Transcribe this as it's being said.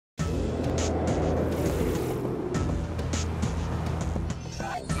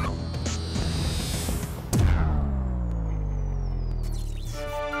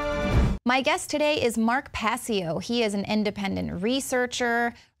My guest today is Mark Passio. He is an independent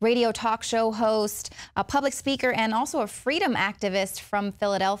researcher, radio talk show host, a public speaker, and also a freedom activist from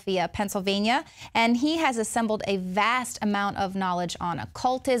Philadelphia, Pennsylvania. And he has assembled a vast amount of knowledge on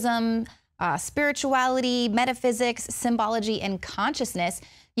occultism, spirituality, metaphysics, symbology, and consciousness.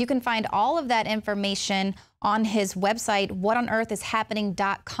 You can find all of that information on his website,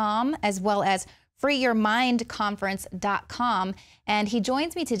 whatonearthishappening.com, as well as freeyourmindconference.com. And he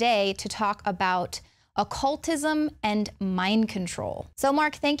joins me today to talk about occultism and mind control. So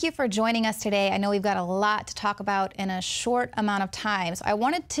Mark, thank you for joining us today. I know we've got a lot to talk about in a short amount of time. So I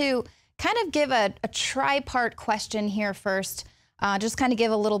wanted to kind of give a tri-part question here first, just kind of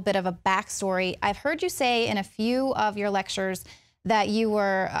give a little bit of a backstory. I've heard you say in a few of your lectures that you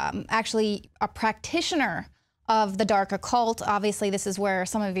were actually a practitioner of the dark occult. Obviously, this is where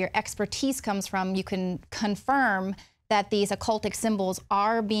some of your expertise comes from. You can confirm that these occultic symbols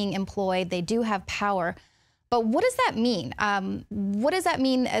are being employed. They do have power. But what does that mean? What does that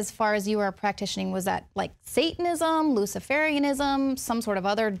mean as far as you are practicing? Was that like Satanism, Luciferianism, some sort of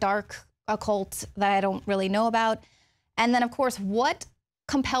other dark occult that I don't really know about? And then, of course, what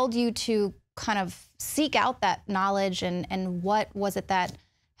compelled you to kind of seek out that knowledge, and what was it that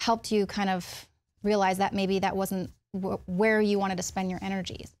helped you kind of realize that maybe that wasn't where you wanted to spend your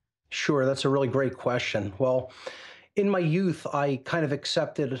energies? Sure, that's a really great question. Well, in my youth, I kind of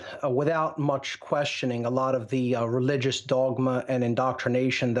accepted, without much questioning, a lot of the religious dogma and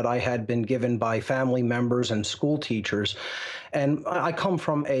indoctrination that I had been given by family members and school teachers. And I come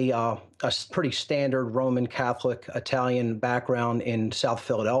from a pretty standard Roman Catholic Italian background in South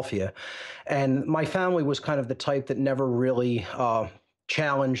Philadelphia. And my family was kind of the type that never really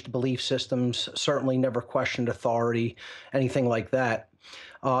challenged belief systems, certainly never questioned authority, anything like that.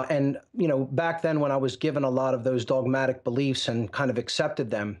 And, you know, back then when I was given a lot of those dogmatic beliefs and kind of accepted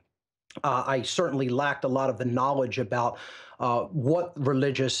them, I certainly lacked a lot of the knowledge about what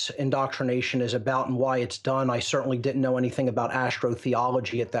religious indoctrination is about and why it's done. I certainly didn't know anything about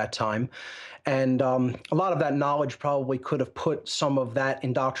astrotheology at that time. And a lot of that knowledge probably could have put some of that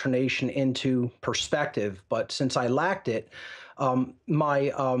indoctrination into perspective. But since I lacked it,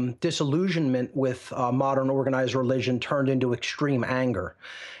 my disillusionment with modern organized religion turned into extreme anger.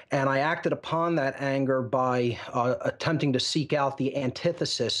 And I acted upon that anger by attempting to seek out the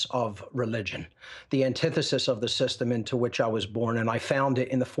antithesis of religion, the antithesis of the system into which I was born. And I found it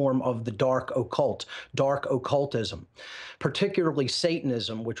in the form of the dark occult, dark occultism, particularly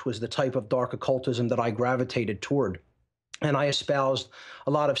Satanism, which was the type of dark occultism that I gravitated toward. And I espoused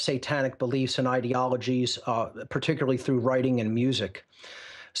a lot of satanic beliefs and ideologies, particularly through writing and music.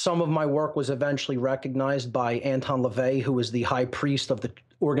 Some of my work was eventually recognized by Anton LaVey, who was the high priest of the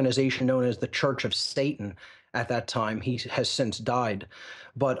organization known as the Church of Satan at that time. He has since died.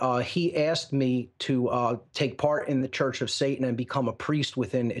 But he asked me to take part in the Church of Satan and become a priest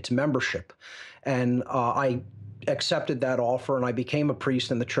within its membership. And I accepted that offer, and I became a priest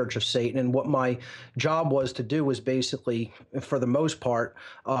in the Church of Satan. And what my job was to do was basically, for the most part,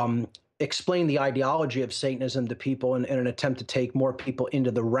 explain the ideology of Satanism to people in an attempt to take more people into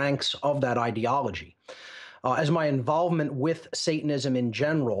the ranks of that ideology. As my involvement with Satanism in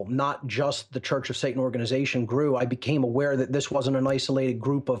general, not just the Church of Satan organization, grew, I became aware that this wasn't an isolated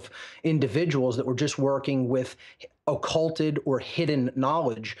group of individuals that were just working with occulted or hidden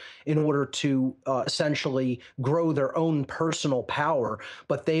knowledge in order to essentially grow their own personal power,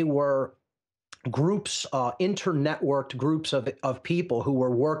 but they were groups, internetworked groups of people who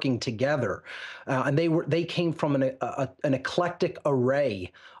were working together, and they came from an eclectic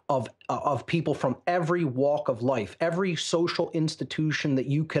array of people from every walk of life, every social institution that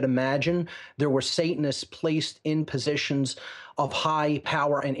you could imagine. There were Satanists placed in positions of high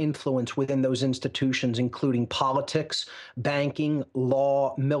power and influence within those institutions, including politics, banking,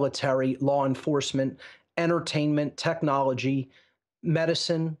 law, military, law enforcement, entertainment, technology,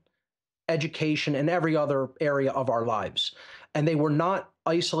 medicine, education, and every other area of our lives. And they were not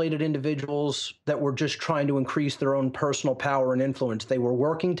isolated individuals that were just trying to increase their own personal power and influence. They were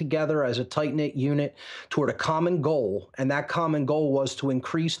working together as a tight-knit unit toward a common goal, and that common goal was to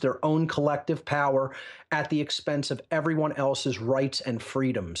increase their own collective power at the expense of everyone else's rights and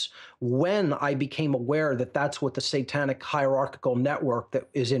freedoms. When I became aware that that's what the satanic hierarchical network that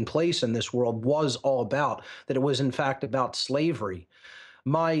is in place in this world was all about, that it was in fact about slavery,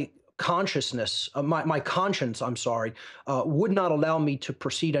 my consciousness, my conscience, I'm sorry, would not allow me to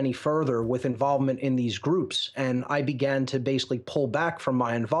proceed any further with involvement in these groups. And I began to basically pull back from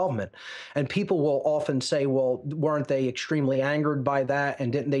my involvement. And people will often say, well, weren't they extremely angered by that?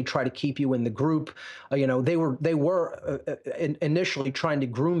 And didn't they try to keep you in the group? They were initially trying to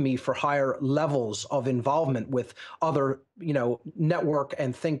groom me for higher levels of involvement with other, network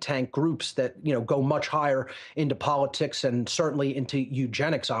and think tank groups that, go much higher into politics and certainly into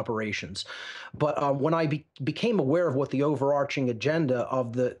eugenics operations. But when I became aware of what the overarching agenda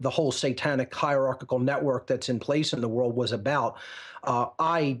of the whole satanic hierarchical network that's in place in the world was about,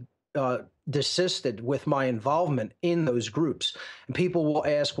 I desisted with my involvement in those groups. And people will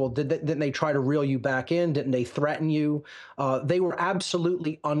ask, well, didn't they try to reel you back in? Didn't they threaten you? They were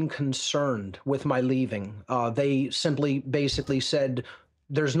absolutely unconcerned with my leaving. They simply basically said,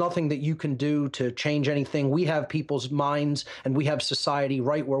 there's nothing that you can do to change anything. We have people's minds and we have society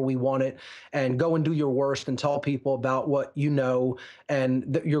right where we want it. And go and do your worst and tell people about what you know.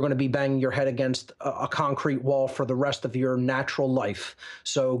 And you're going to be banging your head against a concrete wall for the rest of your natural life.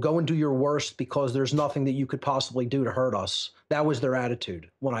 So go and do your worst because there's nothing that you could possibly do to hurt us. That was their attitude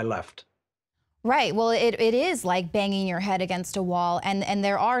when I left. Right. Well, it is like banging your head against a wall. And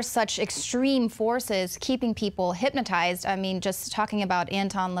there are such extreme forces keeping people hypnotized. I mean, just talking about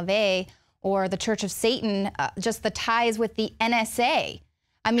Anton LaVey or the Church of Satan, just the ties with the NSA.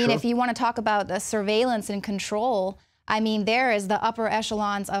 I mean, Sure. If you want to talk about the surveillance and control, I mean, there is the upper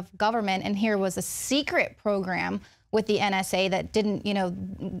echelons of government. And here was a secret program with the NSA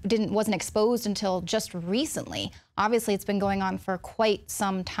that wasn't exposed until just recently. Obviously, it's been going on for quite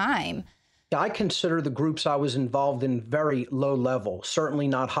some time. Yeah, I consider the groups I was involved in very low level, certainly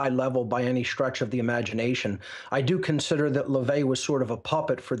not high level by any stretch of the imagination. I do consider that LaVey was sort of a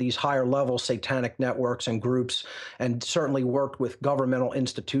puppet for these higher level satanic networks and groups, and certainly worked with governmental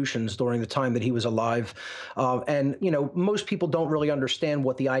institutions during the time that he was alive. Most people don't really understand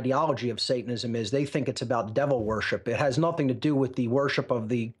what the ideology of Satanism is. They think it's about devil worship. It has nothing to do with the worship of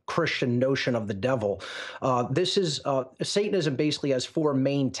the Christian notion of the devil. Satanism basically has four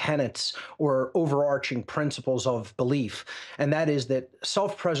main tenets or overarching principles of belief. And that is that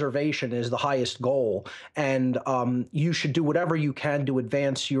self-preservation is the highest goal. And you should do whatever you can to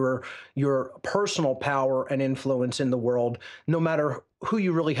advance your personal power and influence in the world, no matter who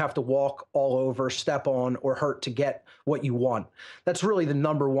you really have to walk all over, step on, or hurt to get what you want. That's really the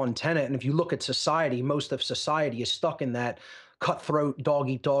number one tenet. And if you look at society, most of society is stuck in that cutthroat,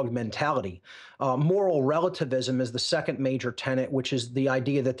 dog-eat-dog mentality. Moral relativism is the second major tenet, which is the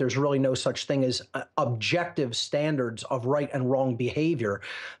idea that there's really no such thing as objective standards of right and wrong behavior,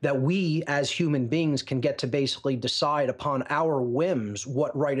 that we as human beings can get to basically decide upon our whims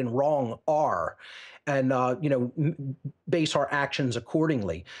what right and wrong are. And, base our actions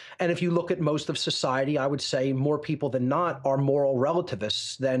accordingly. And if you look at most of society, I would say more people than not are moral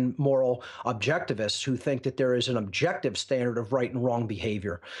relativists than moral objectivists who think that there is an objective standard of right and wrong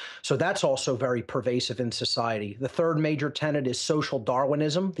behavior. So that's also very pervasive in society. The third major tenet is social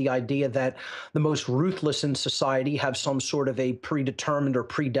Darwinism, the idea that the most ruthless in society have some sort of a predetermined or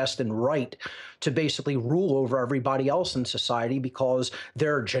predestined right to basically rule over everybody else in society because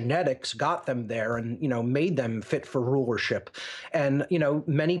their genetics got them there and, made them fit for rulership. And,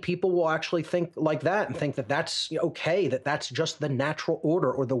 many people will actually think like that and think that that's okay, that that's just the natural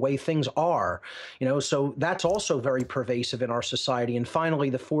order or the way things are, so that's also very pervasive in our society. And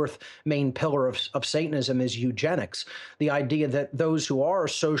finally, the fourth main pillar of Satanism is eugenics, the idea that those who are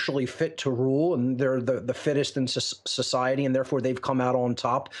socially fit to rule and they're the fittest in society and therefore they've come out on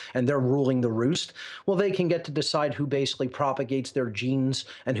top and they're ruling the roost, well, they can get to decide who basically propagates their genes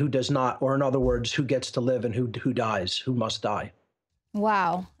and who does not, or in other words, who gets to live and who dies, who must die.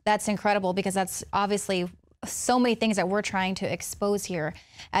 Wow, that's incredible, because that's obviously so many things that we're trying to expose here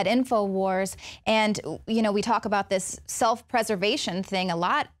at InfoWars. And, we talk about this self-preservation thing a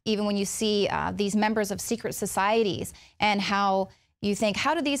lot, even when you see these members of secret societies and how you think,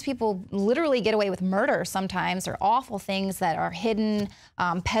 how do these people literally get away with murder sometimes, or awful things that are hidden,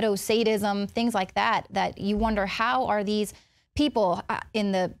 pedosadism, things like that, that you wonder, how are these people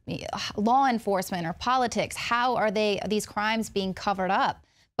in the law enforcement or politics, how are these crimes being covered up?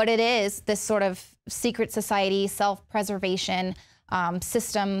 But it is this sort of secret society, self-preservation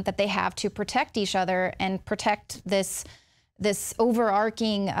system that they have to protect each other and protect this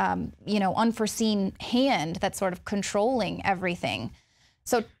overarching, unforeseen hand that's sort of controlling everything.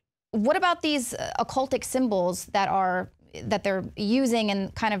 So what about these occultic symbols that they're using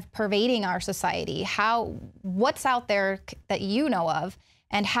and kind of pervading our society? What's out there that you know of,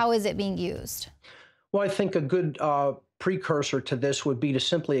 and how is it being used? Well, I think a good precursor to this would be to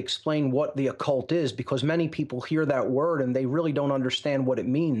simply explain what the occult is, because many people hear that word and they really don't understand what it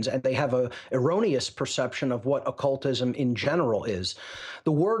means, and they have a erroneous perception of what occultism in general is.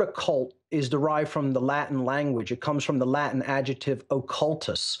 The word occult is derived from the Latin language. It comes from the Latin adjective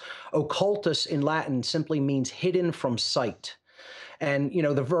occultus. Occultus in Latin simply means hidden from sight. And,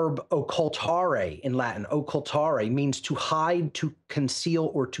 the verb occultare in Latin, occultare, means to hide, to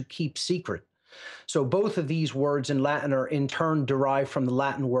conceal, or to keep secret. So both of these words in Latin are in turn derived from the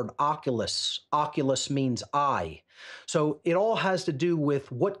Latin word oculus. Oculus means eye. So it all has to do with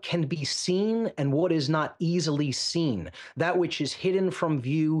what can be seen and what is not easily seen. That which is hidden from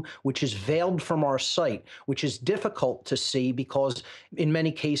view, which is veiled from our sight, which is difficult to see because in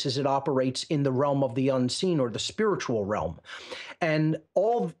many cases it operates in the realm of the unseen or the spiritual realm. And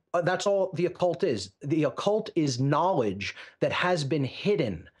that's all the occult is. The occult is knowledge that has been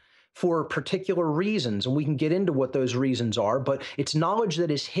hidden for particular reasons, and we can get into what those reasons are, but it's knowledge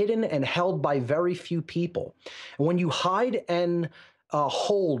that is hidden and held by very few people. And when you hide and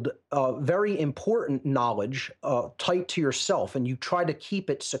hold very important knowledge tight to yourself, and you try to keep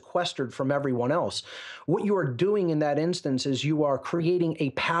it sequestered from everyone else, what you are doing in that instance is you are creating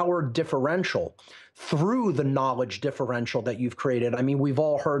a power differential through the knowledge differential that you've created. I mean, we've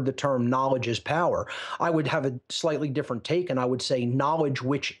all heard the term knowledge is power. I would have a slightly different take, and I would say knowledge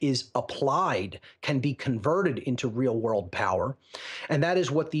which is applied can be converted into real world power. And that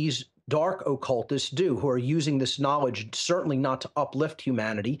is what these dark occultists do, who are using this knowledge certainly not to uplift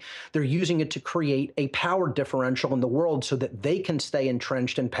humanity. They're using it to create a power differential in the world so that they can stay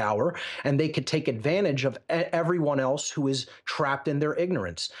entrenched in power and they could take advantage of everyone else who is trapped in their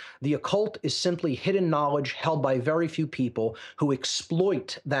ignorance. The occult is simply hidden knowledge held by very few people who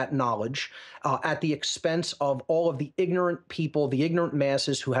exploit that knowledge at the expense of all of the ignorant people, the ignorant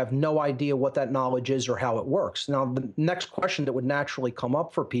masses who have no idea what that knowledge is or how it works. Now, the next question that would naturally come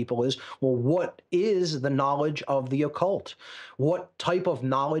up for people is, well, what is the knowledge of the occult? What type of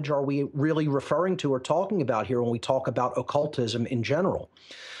knowledge are we really referring to or talking about here when we talk about occultism in general?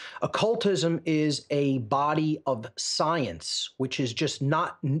 Occultism is a body of science, which is just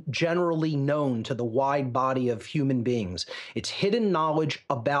not generally known to the wide body of human beings. It's hidden knowledge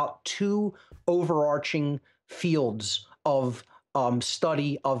about two overarching fields of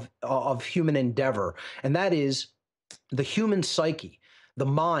study of human endeavor, and that is the human psyche, the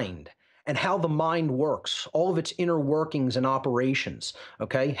mind, and how the mind works, all of its inner workings and operations,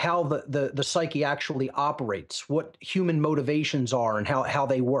 okay? How the psyche actually operates, what human motivations are and how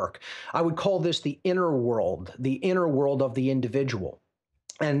they work. I would call this the inner world of the individual.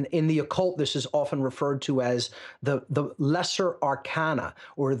 And in the occult, this is often referred to as the lesser arcana,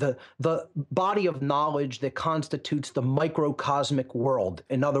 or the body of knowledge that constitutes the microcosmic world.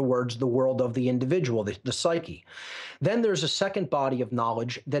 In other words, the world of the individual, the psyche. Then there's a second body of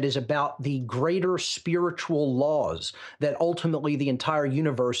knowledge that is about the greater spiritual laws that ultimately the entire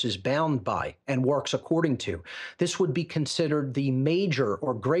universe is bound by and works according to. This would be considered the major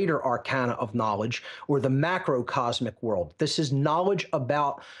or greater arcana of knowledge, or the macrocosmic world. This is knowledge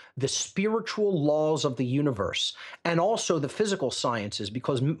about the spiritual laws of the universe, and also the physical sciences,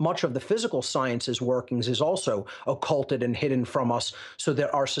 because much of the physical sciences workings is also occulted and hidden from us so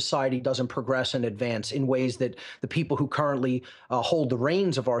that our society doesn't progress and advance in ways that the people who currently hold the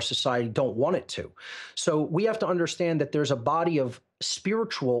reins of our society don't want it to. So we have to understand that there's a body of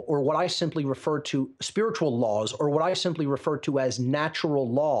spiritual, or what I simply refer to spiritual laws, or what I simply refer to as natural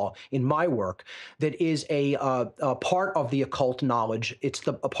law in my work, that is a part of the occult knowledge. It's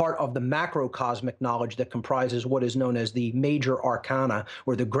a part of the macrocosmic knowledge that comprises what is known as the major arcana,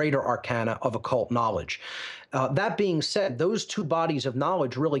 or the greater arcana of occult knowledge. That being said, those two bodies of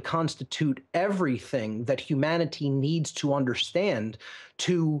knowledge really constitute everything that humanity needs to understand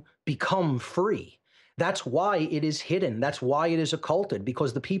to become free. That's why it is hidden. That's why it is occulted,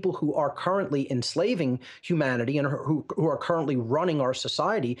 because the people who are currently enslaving humanity and who are currently running our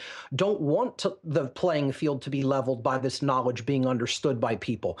society don't want the playing field to be leveled by this knowledge being understood by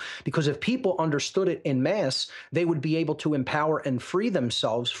people. Because if people understood it en masse, they would be able to empower and free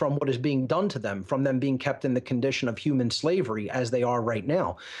themselves from what is being done to them, from them being kept in the condition of human slavery as they are right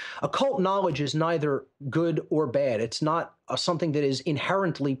now. Occult knowledge is neither good or bad. It's not something that is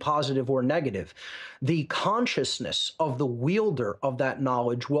inherently positive or negative. The consciousness of the wielder of that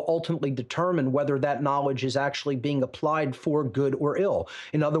knowledge will ultimately determine whether that knowledge is actually being applied for good or ill.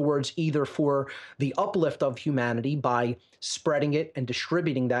 In other words, either for the uplift of humanity by spreading it and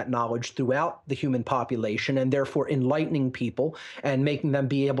distributing that knowledge throughout the human population, and therefore enlightening people and making them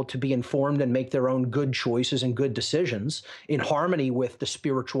be able to be informed and make their own good choices and good decisions in harmony with the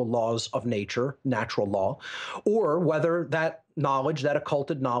spiritual laws of nature, natural law, or whether that knowledge, that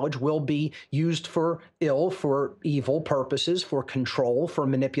occulted knowledge, will be used for ill, for evil purposes, for control, for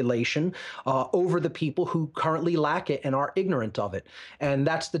manipulation over the people who currently lack it and are ignorant of it. And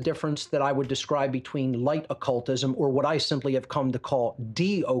that's the difference that I would describe between light occultism, or what I simply have come to call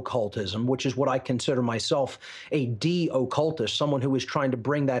de-occultism, which is what I consider myself, a de-occultist, someone who is trying to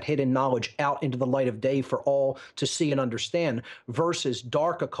bring that hidden knowledge out into the light of day for all to see and understand, versus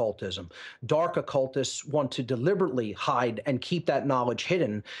dark occultism. Dark occultists want to deliberately hide and keep that knowledge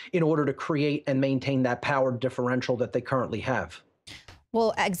hidden in order to create and maintain that power differential that they currently have.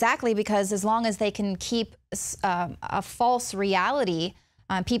 Well, exactly, because as long as they can keep a false reality,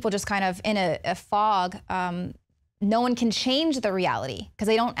 people just kind of in a fog, no one can change the reality because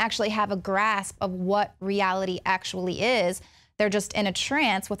they don't actually have a grasp of what reality actually is. They're just in a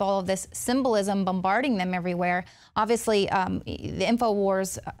trance with all of this symbolism bombarding them everywhere. Obviously, the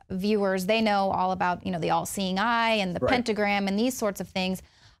InfoWars viewers, they know all about, the all-seeing eye and the pentagram and these sorts of things.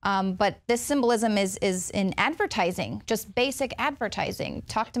 But this symbolism is in advertising, just basic advertising.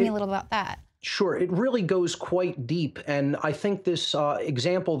 Talk to me a little about that. Sure, it really goes quite deep, and I think this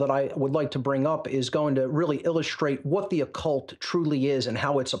example that I would like to bring up is going to really illustrate what the occult truly is and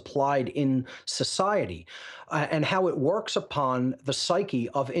how it's applied in society, and how it works upon the psyche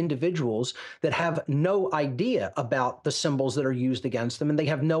of individuals that have no idea about the symbols that are used against them, and they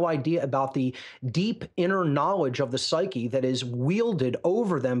have no idea about the deep inner knowledge of the psyche that is wielded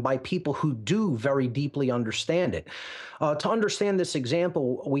over them by people who do very deeply understand it. To understand this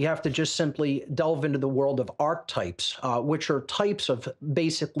example, we have to just simply delve into the world of archetypes, which are types of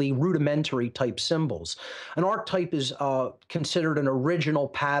basically rudimentary type symbols. An archetype is considered an original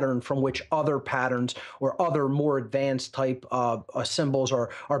pattern from which other patterns or other more advanced type symbols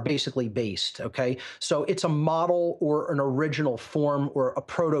are basically based, okay? So it's a model or an original form or a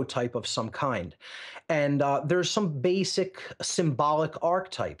prototype of some kind. And there's some basic symbolic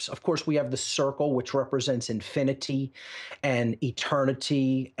archetypes. Of course, we have the circle, which represents infinity and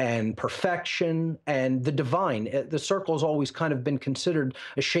eternity and perfection and the divine. The circle has always kind of been considered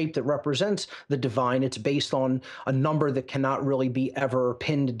a shape that represents the divine. It's based on a number that cannot really be ever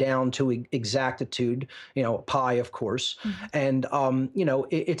pinned down to exactitude, pi, of course. And,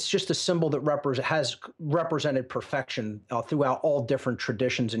 it's just a symbol that has represented perfection throughout all different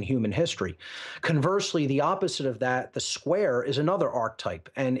traditions in human history. Conversely, the opposite of that, the square, is another archetype,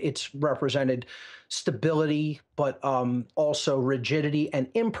 and it's represented stability, but also rigidity and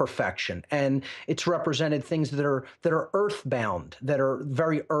imperfection. And it's represented things that are earthbound, that are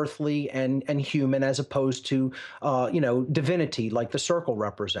very earthly and human, as opposed to divinity, like the circle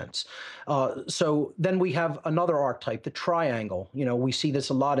represents. So then we have another archetype, the triangle. We see this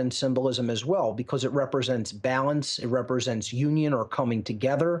a lot in symbolism as well, because it represents balance, it represents union or coming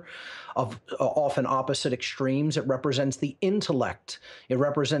together of often opposite extremes. It represents the intellect. It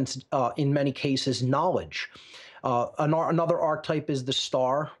represents, in many cases, knowledge. Another archetype is the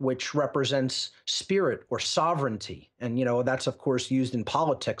star, which represents spirit or sovereignty. And, that's, of course, used in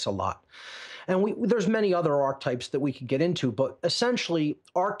politics a lot. And there's many other archetypes that we could get into, but essentially,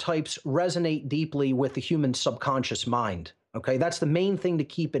 archetypes resonate deeply with the human subconscious mind. Okay, that's the main thing to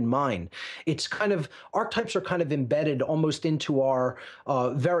keep in mind. Archetypes are kind of embedded almost into our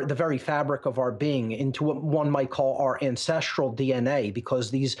the very fabric of our being, into what one might call our ancestral DNA,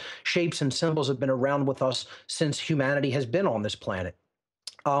 because these shapes and symbols have been around with us since humanity has been on this planet.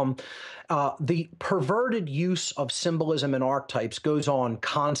 The perverted use of symbolism and archetypes goes on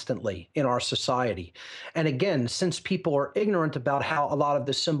constantly in our society. And again, since people are ignorant about how a lot of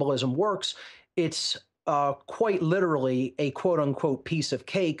this symbolism works, it's quite literally a quote-unquote piece of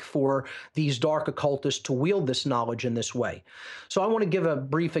cake for these dark occultists to wield this knowledge in this way. So I want to give a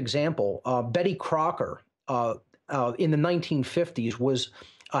brief example. Betty Crocker in the 1950s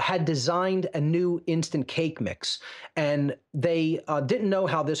had designed a new instant cake mix, and they didn't know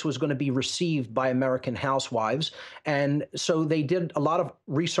how this was going to be received by American housewives, and so they did a lot of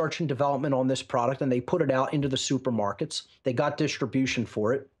research and development on this product, and they put it out into the supermarkets. They got distribution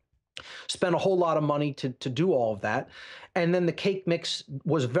for it, spent a whole lot of money to do all of that, and then the cake mix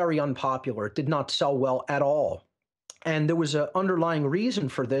was very unpopular. It did not sell well at all. And there was an underlying reason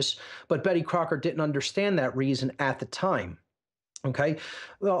for this, but Betty Crocker didn't understand that reason at the time. Okay,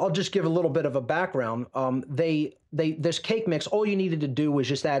 well, I'll just give a little bit of a background. This cake mix, all you needed to do was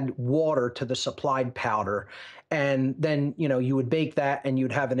just add water to the supplied powder, and then you would bake that, and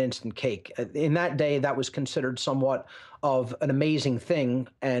you'd have an instant cake. In that day, that was considered somewhat of an amazing thing,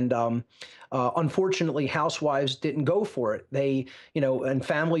 and unfortunately, housewives didn't go for it. They, and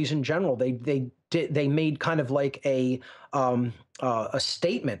families in general, they made kind of like a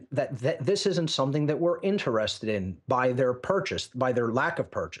statement that this isn't something that we're interested in by their purchase, by their lack of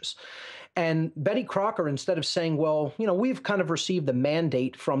purchase. And Betty Crocker, instead of saying, well, we've kind of received a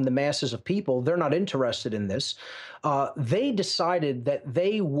mandate from the masses of people, they're not interested in this, they decided that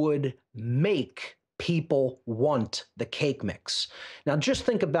they would make people want the cake mix. Now, just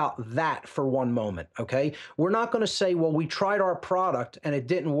think about that for one moment, okay? We're not going to say, well, we tried our product and it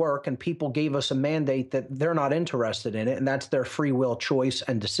didn't work and people gave us a mandate that they're not interested in it and that's their free will choice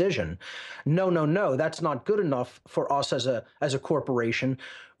and decision. No, no, no, that's not good enough for us as a corporation.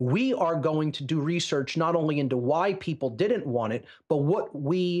 We are going to do research not only into why people didn't want it, but what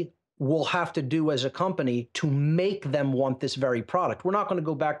we will have to do as a company to make them want this very product. We're not going to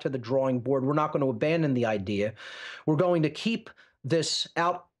go back to the drawing board. We're not going to abandon the idea. We're going to keep this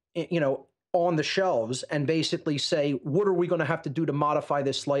out, on the shelves and basically say, what are we going to have to do to modify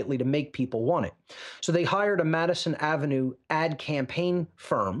this slightly to make people want it? So they hired a Madison Avenue ad campaign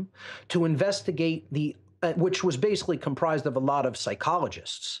firm to investigate which was basically comprised of a lot of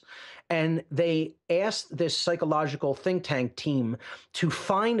psychologists. And they asked this psychological think tank team to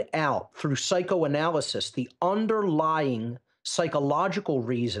find out through psychoanalysis the underlying psychological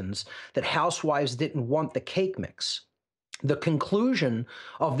reasons that housewives didn't want the cake mix. The conclusion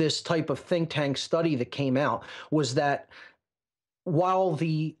of this type of think tank study that came out was that while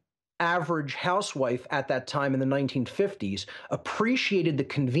the average housewife at that time in the 1950s appreciated the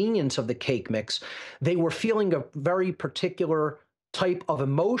convenience of the cake mix, they were feeling a very particular type of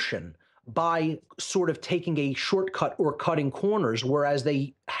emotion by sort of taking a shortcut or cutting corners, whereas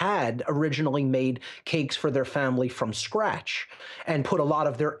they had originally made cakes for their family from scratch and put a lot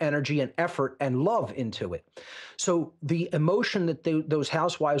of their energy and effort and love into it. So the emotion that those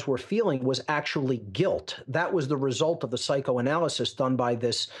housewives were feeling was actually guilt. That was the result of the psychoanalysis done by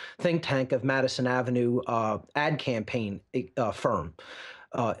this think tank of Madison Avenue ad campaign firm,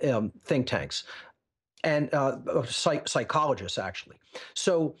 think tanks, and psychologists, actually.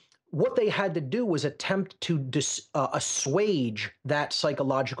 So what they had to do was attempt to assuage that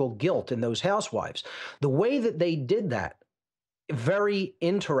psychological guilt in those housewives. The way that they did that, very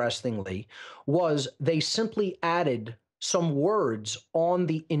interestingly, was they simply added some words on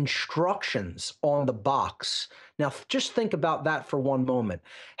the instructions on the box. Now, just think about that for one moment.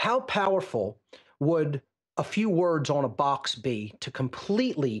 How powerful would a few words on a box be to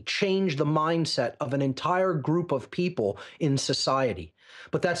completely change the mindset of an entire group of people in society?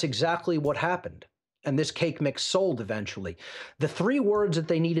 But that's exactly what happened. And this cake mix sold eventually. The 3 words that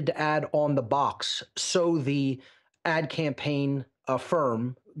they needed to add on the box, so the ad campaign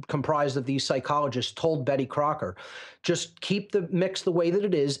firm comprised of these psychologists told Betty Crocker, just keep the mix the way that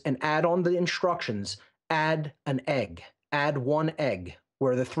it is and add on the instructions, add an egg, add 1 egg,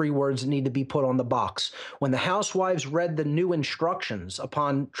 where the 3 words need to be put on the box. When the housewives read the new instructions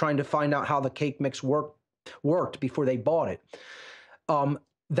upon trying to find out how the cake mix worked before they bought it,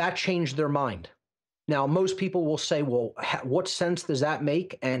 that changed their mind. Now, most people will say, well, what sense does that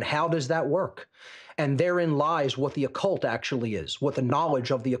make and how does that work? And therein lies what the occult actually is, what the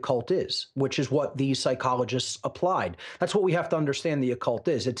knowledge of the occult is, which is what these psychologists applied. That's what we have to understand the occult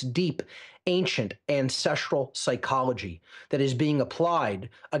is. It's deep, ancient, ancestral psychology that is being applied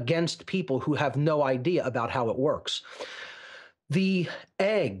against people who have no idea about how it works. The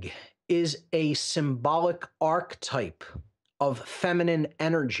egg is a symbolic archetype of feminine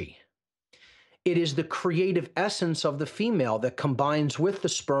energy. It is the creative essence of the female that combines with the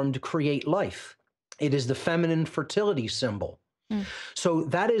sperm to create life. It is the feminine fertility symbol. So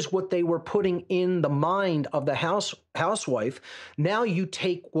that is what they were putting in the mind of the housewife. Now you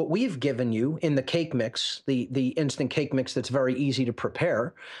take what we've given you in the cake mix, the instant cake mix that's very easy to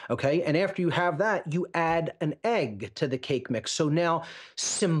prepare, okay? And after you have that, you add an egg to the cake mix. So now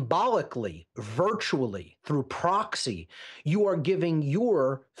symbolically, virtually, through proxy, you are giving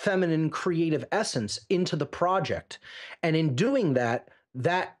your feminine creative essence into the project. And in doing that,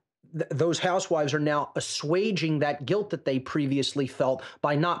 those housewives are now assuaging that guilt that they previously felt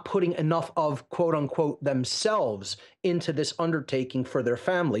by not putting enough of, quote unquote, themselves into this undertaking for their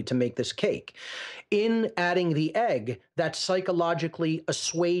family to make this cake. In adding the egg, that psychologically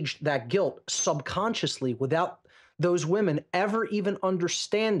assuaged that guilt subconsciously without those women ever even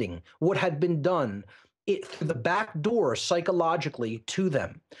understanding what had been done through the back door psychologically to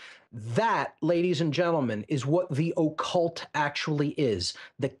them. That, ladies and gentlemen, is what the occult actually is.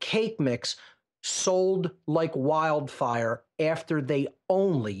 The cake mix sold like wildfire after they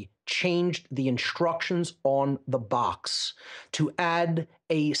only changed the instructions on the box to add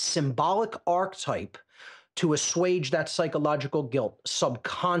a symbolic archetype to assuage that psychological guilt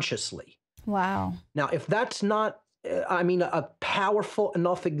subconsciously. Wow. Now, if that's not, a powerful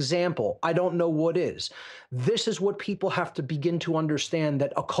enough example, I don't know what is. This is what people have to begin to understand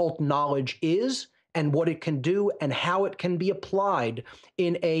that occult knowledge is and what it can do and how it can be applied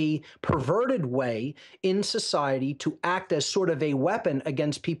in a perverted way in society to act as sort of a weapon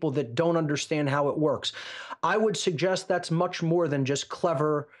against people that don't understand how it works. I would suggest that's much more than just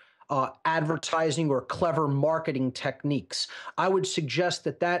clever advertising or clever marketing techniques. I would suggest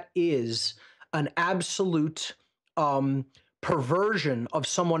that that is an absolute perversion of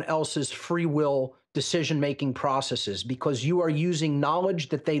someone else's free will decision-making processes, because you are using knowledge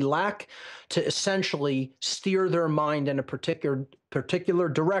that they lack to essentially steer their mind in a particular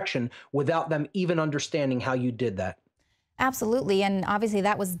direction without them even understanding how you did that. Absolutely, and obviously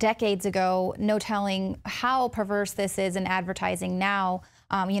that was decades ago. No telling how perverse this is in advertising now.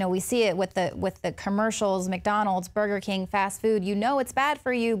 We see it with the commercials, McDonald's, Burger King, fast food. You know it's bad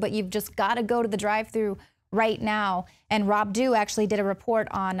for you, but you've just got to go to the drive-thru right now. And Rob Dew actually did a report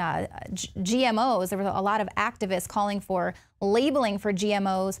on GMOs. There were a lot of activists calling for labeling for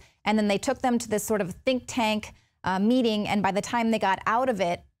GMOs, and then they took them to this sort of think tank meeting, and by the time they got out of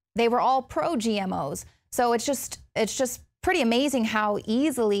it, they were all pro-GMOs. So it's just pretty amazing how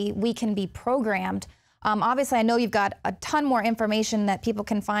easily we can be programmed. Obviously, I know you've got a ton more information that people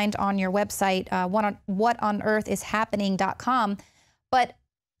can find on your website, whatonearthishappening.com. But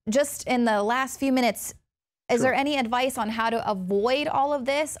just in the last few minutes, is there any advice on how to avoid all of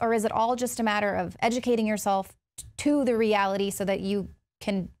this, or is it all just a matter of educating yourself to the reality so that you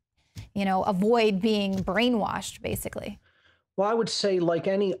can, avoid being brainwashed, basically? Well, I would say, like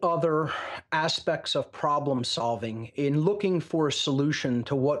any other aspects of problem solving, in looking for a solution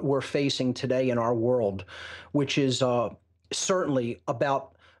to what we're facing today in our world, which is certainly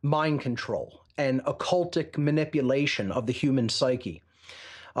about mind control and occultic manipulation of the human psyche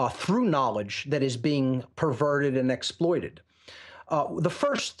through knowledge that is being perverted and exploited. The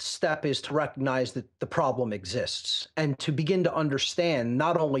first step is to recognize that the problem exists and to begin to understand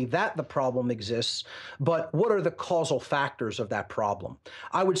not only that the problem exists, but what are the causal factors of that problem.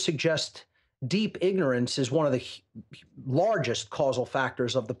 I would suggest deep ignorance is one of the largest causal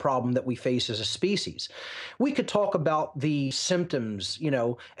factors of the problem that we face as a species. We could talk about the symptoms,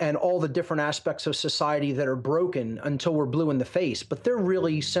 and all the different aspects of society that are broken until we're blue in the face, but they're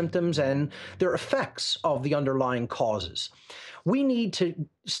really symptoms and they're effects of the underlying causes. We need to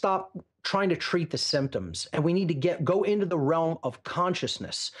stop trying to treat the symptoms, and we need to go into the realm of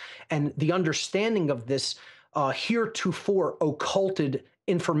consciousness and the understanding of this heretofore occulted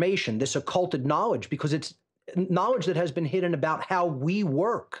information, this occulted knowledge, because it's knowledge that has been hidden about how we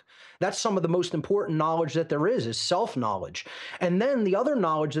work. That's some of the most important knowledge that there is self-knowledge. And then the other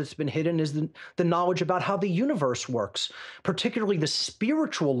knowledge that's been hidden is the knowledge about how the universe works, particularly the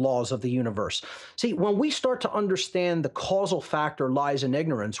spiritual laws of the universe. See, when we start to understand the causal factor lies in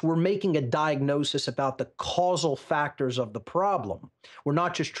ignorance, we're making a diagnosis about the causal factors of the problem. We're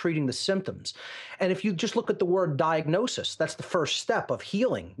not just treating the symptoms. And if you just look at the word diagnosis, that's the first step of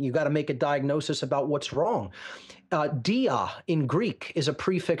healing. You got to make a diagnosis about what's wrong. Dia in Greek is a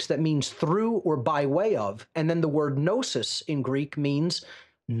prefix that means through or by way of, and then the word gnosis in Greek means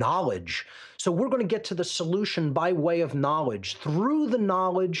knowledge. So we're going to get to the solution by way of knowledge, through the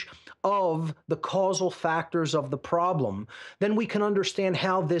knowledge of the causal factors of the problem. Then we can understand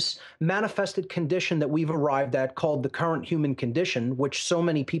how this manifested condition that we've arrived at, called the current human condition, which so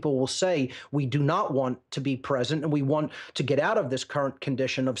many people will say we do not want to be present and we want to get out of this current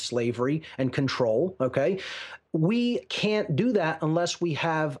condition of slavery and control, okay? We can't do that unless we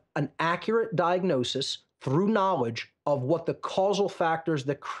have an accurate diagnosis through knowledge of what the causal factors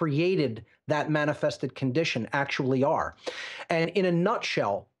that created that manifested condition actually are. And in a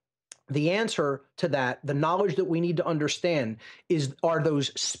nutshell, the answer to that, the knowledge that we need to understand, are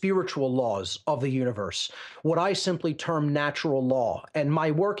those spiritual laws of the universe, what I simply term natural law. And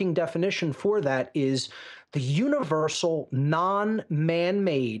my working definition for that is the universal,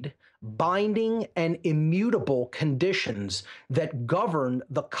 non-man-made, binding and immutable conditions that govern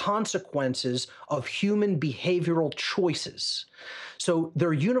the consequences of human behavioral choices. So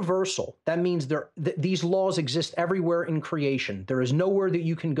they're universal. That means these laws exist everywhere in creation. There is nowhere that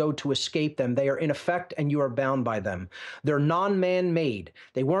you can go to escape them. They are in effect and you are bound by them. They're non-man-made.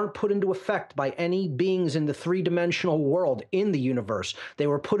 They weren't put into effect by any beings in the three-dimensional world in the universe. They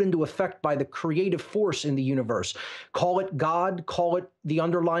were put into effect by the creative force in the universe. Call it God, call it the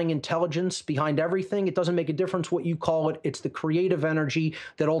underlying intelligence behind everything. It doesn't make a difference what you call it. It's the creative energy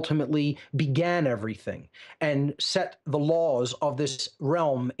that ultimately began everything and set the laws of this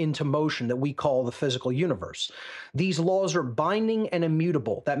realm into motion that we call the physical universe. These laws are binding and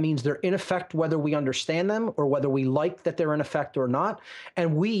immutable. That means they're in effect whether we understand them or whether we like that they're in effect or not.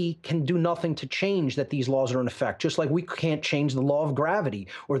 And we can do nothing to change that these laws are in effect, just like we can't change the law of gravity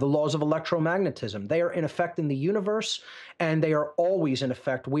or the laws of electromagnetism. They are in effect in the universe, and they are always in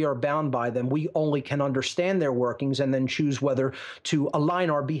effect. We are bound by them. We only can understand their workings and then choose whether to align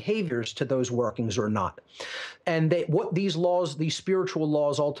our behaviors to those workings or not. And what these laws, these spiritual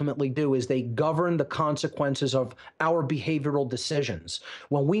laws ultimately do is they govern the consequences of our behavioral decisions.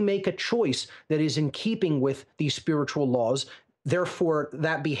 When we make a choice that is in keeping with these spiritual laws, therefore,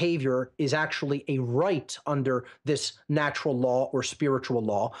 that behavior is actually a right under this natural law or spiritual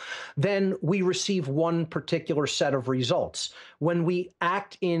law, then we receive one particular set of results. When we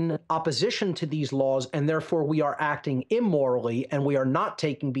act in opposition to these laws, and therefore we are acting immorally, and we are not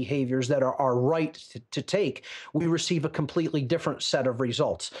taking behaviors that are our right to take, we receive a completely different set of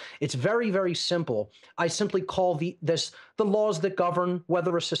results. It's very, very simple. I simply call the laws that govern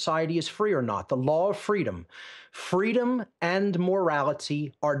whether a society is free or not, the law of freedom. Freedom and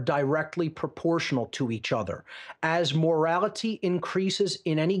morality are directly proportional to each other. As morality increases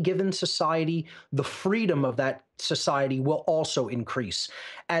in any given society, the freedom of that society will also increase.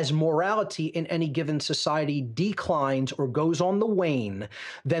 As morality in any given society declines or goes on the wane,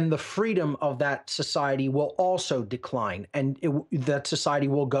 then the freedom of that society will also decline, and that society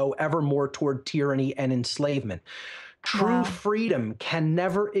will go ever more toward tyranny and enslavement. True freedom can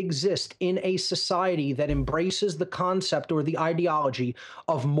never exist in a society that embraces the concept or the ideology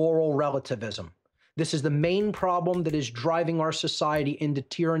of moral relativism. This is the main problem that is driving our society into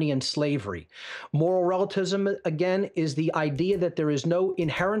tyranny and slavery. Moral relativism, again, is the idea that there is no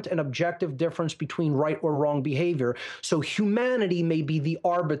inherent and objective difference between right or wrong behavior. So humanity may be the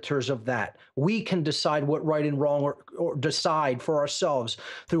arbiters of that. We can decide what right and wrong or decide for ourselves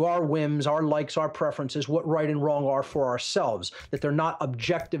through our whims, our likes, our preferences, what right and wrong are for ourselves, that they're not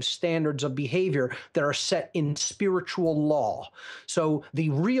objective standards of behavior that are set in spiritual law. So the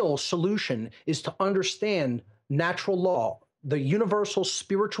real solution is to understand natural law, the universal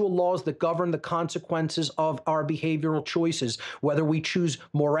spiritual laws that govern the consequences of our behavioral choices, whether we choose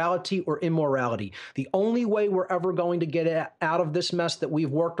morality or immorality. The only way we're ever going to get out of this mess that we've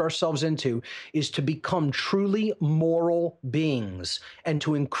worked ourselves into is to become truly moral beings and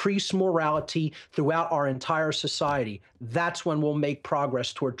to increase morality throughout our entire society. That's when we'll make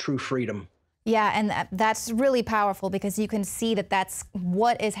progress toward true freedom. Yeah, and that's really powerful because you can see that that's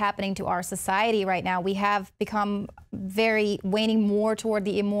what is happening to our society right now. We have become waning more toward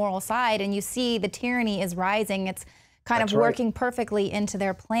the immoral side, and you see the tyranny is rising. It's kind of working perfectly into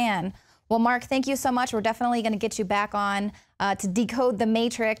their plan. Well, Mark, thank you so much. We're definitely going to get you back on to decode the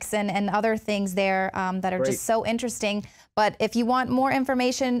matrix and other things there that are just so interesting. But if you want more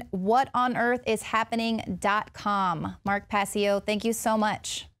information, whatonearthishappening.com. Mark Passio, thank you so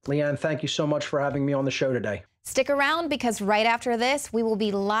much. Leanne, thank you so much for having me on the show today. Stick around because right after this, we will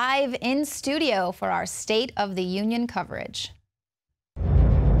be live in studio for our State of the Union coverage.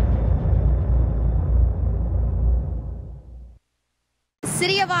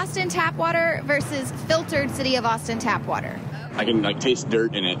 City of Austin tap water versus filtered City of Austin tap water. I can taste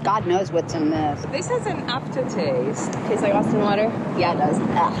dirt in it. God knows what's in this. This has an aftertaste. Tastes like Austin water? Yeah, it does.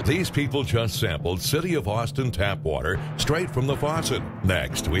 Ugh. These people just sampled City of Austin tap water straight from the faucet.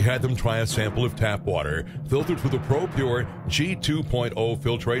 Next, we had them try a sample of tap water filtered through the ProPure G2.0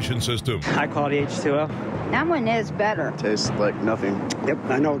 filtration system. High quality H2O. That one is better. Tastes like nothing. Yep,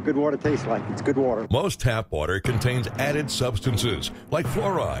 I know what good water tastes like. It's good water. Most tap water contains added substances like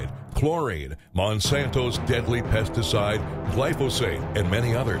fluoride, chlorine, Monsanto's deadly pesticide, glyphosate, and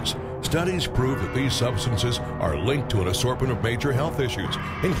many others. Studies prove that these substances are linked to an assortment of major health issues,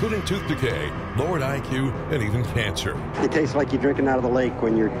 including tooth decay, lowered IQ, and even cancer. It tastes like you're drinking out of the lake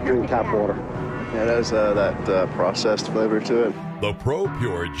when you're drinking tap water. Yeah, it has that processed flavor to it. The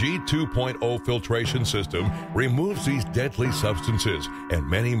ProPure G2.0 filtration system removes these deadly substances and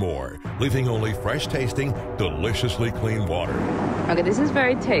many more, leaving only fresh-tasting, deliciously clean water. Okay, this is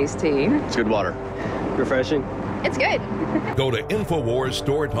very tasty. It's good water. Refreshing. It's good. Go to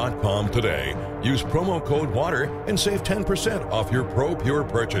InfoWarsStore.com today. Use promo code WATER and save 10% off your ProPure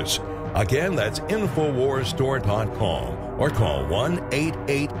purchase. Again, that's InfoWarsStore.com or call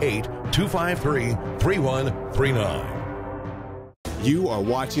 1-888-253-3139. You are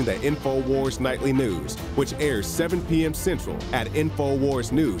watching the InfoWars Nightly News, which airs 7 p.m. Central at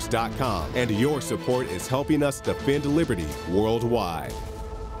InfoWarsNews.com. And your support is helping us defend liberty worldwide.